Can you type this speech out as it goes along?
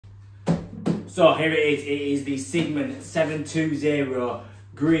So here it is the Cigman 720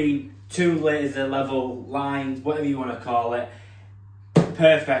 green, 2 laser level lines, whatever you want to call it.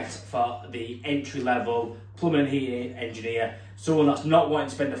 Perfect for the entry level plumbing and heating engineer, someone that's not wanting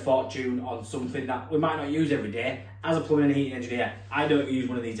to spend a fortune on something that we might not use every day. As a plumbing and heating engineer, I don't use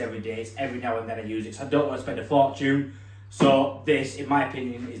one of these every day, it's every now and then I use it, so I don't want to spend a fortune. So this, in my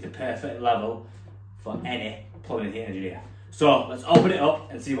opinion, is the perfect level for any plumbing and heating engineer. So let's open it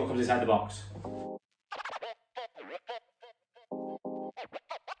up and see what comes inside the box.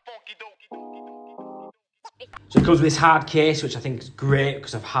 So it comes with this hard case, which I think is great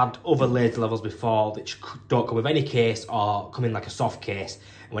because I've had other laser levels before which don't come with any case or come in like a soft case.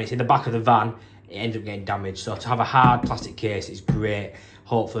 And when it's in the back of the van, it ends up getting damaged. So to have a hard plastic case is great.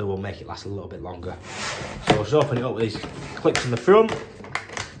 Hopefully we'll make it last a little bit longer. So we'll just open it up with these clips in the front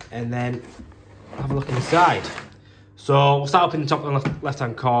and then have a look inside. So we'll start up in the top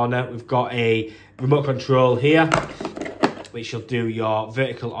left-hand corner. We've got a remote control here, which will do your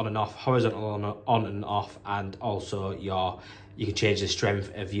vertical on and off, horizontal on and off, and also you can change the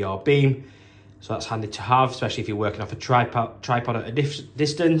strength of your beam. So that's handy to have, especially if you're working off a tripod at a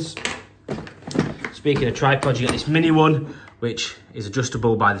distance. Speaking of tripods, you got this mini one, which is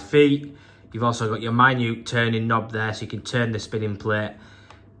adjustable by the feet. You've also got your minute turning knob there, so you can turn the spinning plate,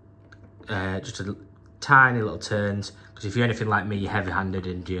 just a tiny little turns, because if you're anything like me, you're heavy-handed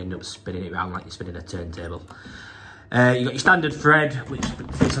and you end up spinning it around like you're spinning a turntable. You've got your standard thread, which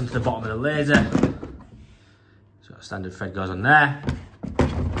fits onto the bottom of the laser. So a standard thread goes on there.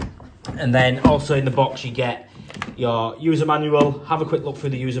 And then also in the box you get your user manual. Have a quick look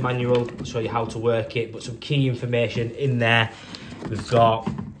through the user manual, show you how to work it, but some key information in there. We've got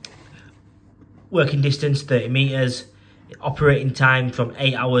working distance, 30 meters, operating time from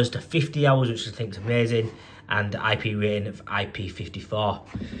 8 hours to 50 hours, which I think is amazing, and IP rating of IP54.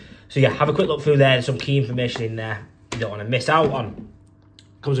 So yeah, have a quick look through there. There's some key information in there you don't want to miss out on.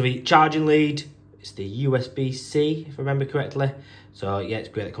 Comes with a charging lead. It's the USB-C, if I remember correctly. So yeah, it's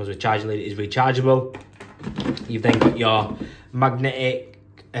great that it comes with a charging lead. It is rechargeable. You've then got your magnetic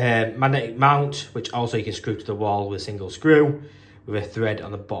mount, which also you can screw to the wall with a single screw. With a thread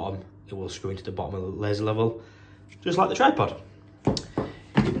on the bottom, it will screw into the bottom of the laser level, just like the tripod.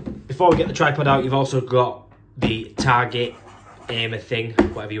 Before we get the tripod out, you've also got the target aimer thing,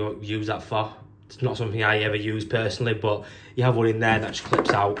 whatever you want to use that for. It's not something I ever use personally, but you have one in there that just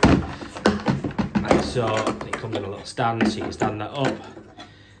clips out like so. It comes in a little stand, so you can stand that up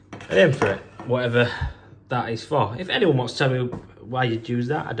and aim for it, whatever that is for. If anyone wants to tell me why you'd use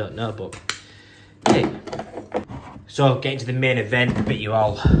that, I don't know, but hey. So getting to the main event, the bit you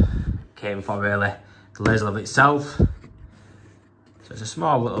all came for really, the laser level itself. So it's a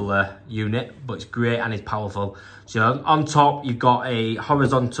small little unit, but it's great and it's powerful. So on top, you've got a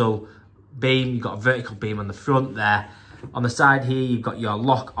horizontal beam, you've got a vertical beam on the front there. On the side here, you've got your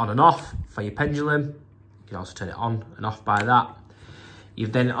lock on and off for your pendulum. You can also turn it on and off by that.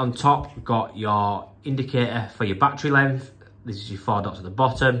 You've then on top got your indicator for your battery length. This is your 4 dots at the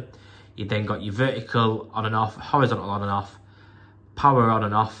bottom. You've then got your vertical on and off, horizontal on and off, power on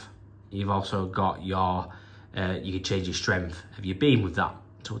and off. You've also got your, you can change your strength of your beam with that.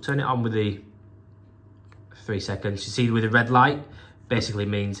 So we'll turn it on with the 3 seconds. You see with the red light, basically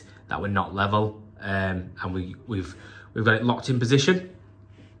means that we're not level, and we've got it locked in position.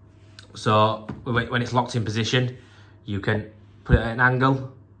 So when it's locked in position, you can put it at an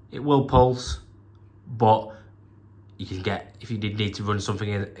angle. It will pulse, but you can get, if you did need to run something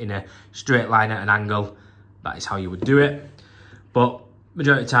in a straight line at an angle, that is how you would do it. But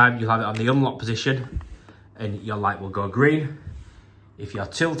majority of the time, you'll have it on the unlock position and your light will go green. If you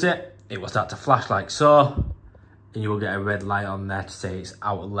tilt it, it will start to flash like so, and you will get a red light on there to say it's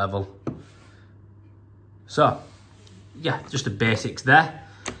out of level. So yeah, just the basics there.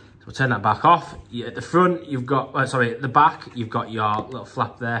 So we'll turn that back off. At the front, you've got, at the back, you've got your little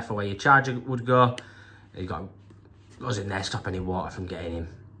flap there for where your charger would go. You've got, goes in there, stop any water from getting in.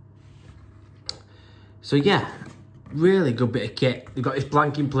 So yeah, really good bit of kit. You've got this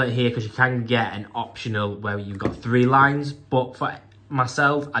blanking plate here because you can get an optional where you've got 3 lines, but for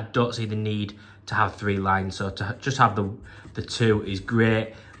myself, I don't see the need to have 3 lines. So to just have the 2 is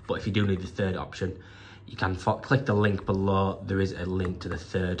great, but if you do need the 3rd option, you can click the link below. There is a link to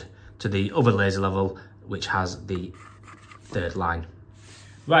the other laser level, which has the 3rd line.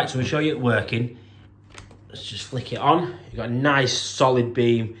 Right, so we'll show you it working. Let's just flick it on. You've got a nice solid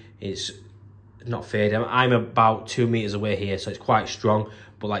beam. It's not fading. I'm about 2 meters away here, so it's quite strong.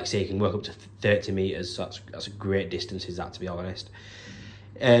 But like I say, you can work up to 30 meters. So that's a great distance, is that, to be honest.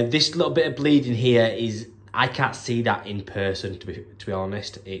 This little bit of bleeding here is I can't see that in person, to be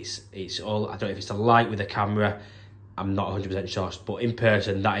honest. It's all, I don't know if it's the light with the camera, I'm not 100% sure, but in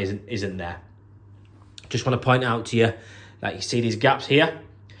person that isn't there. Just want to point out to you that you see these gaps here,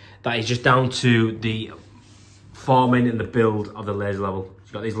 that is just down to the forming and the build of the laser level.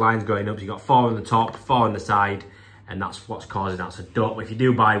 You've got these lines going up, so you've got 4 on the top, 4 on the side, and that's what's causing that. So don't, if you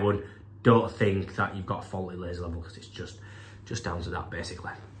do buy one, don't think that you've got a faulty laser level, because it's just down to that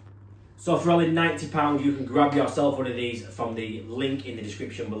basically. So for only £90, you can grab yourself one of these from the link in the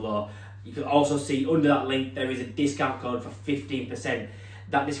description below. You can also see under that link there is a discount code for 15%.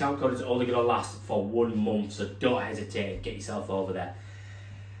 That discount code is only going to last for 1 month, so don't hesitate and get yourself over there.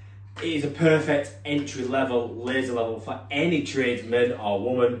 It is a perfect entry level laser level for any tradesman or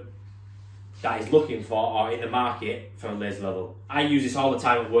woman that is looking for or in the market for a laser level. I use this all the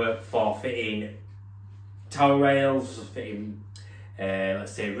time at work for fitting tower rails, fitting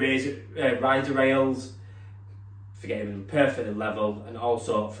let's say riser rails, for getting them perfectly level, and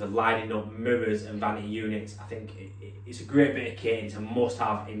also for lining up mirrors and vanity units. I think it's a great bit of kit. It's a must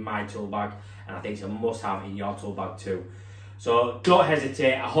have in my tool bag, and I think it's a must have in your tool bag too. So don't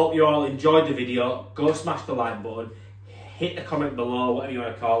hesitate. I hope you all enjoyed the video. Go smash the like button, hit the comment below, whatever you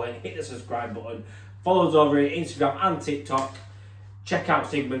want to call it, hit the subscribe button, follow us over on Instagram and TikTok. Check out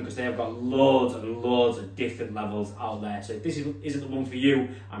Cigman, because they have got loads and loads of different levels out there. So if this isn't the one for you,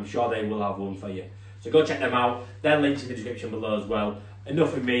 I'm sure they will have one for you. So go check them out. Their links in the description below as well.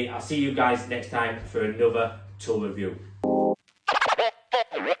 Enough with me. I'll see you guys next time for another tool review.